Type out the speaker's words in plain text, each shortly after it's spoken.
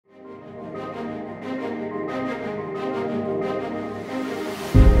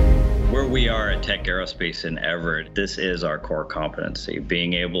we are at Tech Aerospace in Everett, this is our core competency,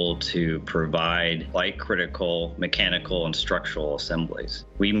 being able to provide flight-critical mechanical and structural assemblies.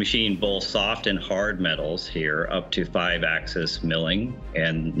 We machine both soft and hard metals here, up to 5-axis milling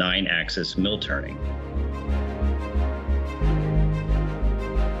and 9-axis mill turning.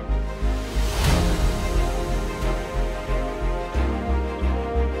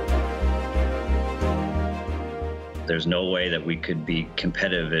 There's no way that we could be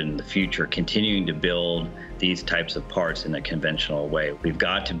competitive in the future continuing to build these types of parts in a conventional way. We've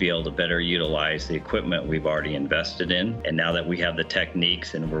got to be able to better utilize the equipment we've already invested in. And now that we have the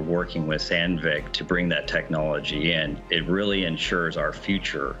techniques and we're working with Sandvik to bring that technology in, it really ensures our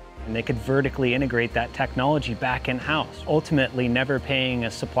future. And they could vertically integrate that technology back in-house, ultimately never paying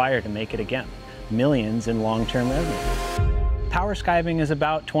a supplier to make it again. Millions in long-term revenue. Power skiving is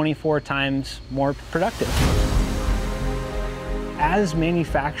about 24 times more productive. As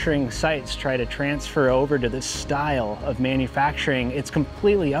manufacturing sites try to transfer over to this style of manufacturing, it's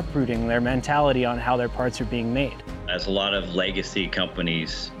completely uprooting their mentality on how their parts are being made. As a lot of legacy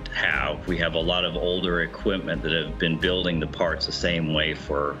companies we have a lot of older equipment that have been building the parts the same way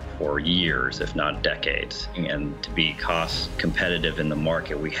for years, if not decades. And to be cost competitive in the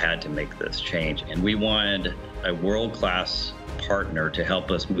market, we had to make this change. And we wanted a world-class partner to help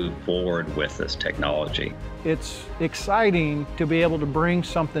us move forward with this technology. It's exciting to be able to bring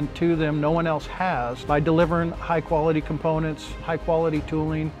something to them no one else has by delivering high quality components, high quality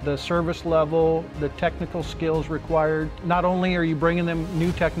tooling, the service level, the technical skills required. Not only are you bringing them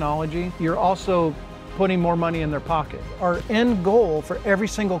new technology, you're also putting more money in their pocket. Our end goal for every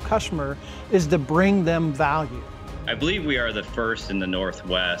single customer is to bring them value. I believe we are the first in the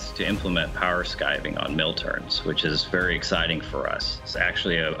Northwest to implement power skiving on mill turns, which is very exciting for us. It's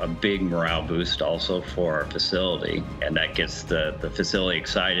actually a big morale boost also for our facility, and that gets the facility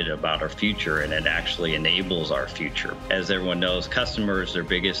excited about our future, and it actually enables our future. As everyone knows, customers, their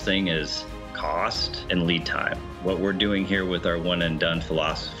biggest thing is cost and lead time. What we're doing here with our one and done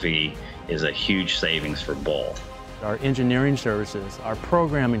philosophy is a huge savings for both. Our engineering services, our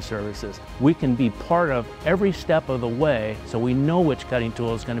programming services, we can be part of every step of the way so we know which cutting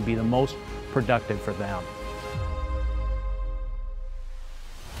tool is going to be the most productive for them.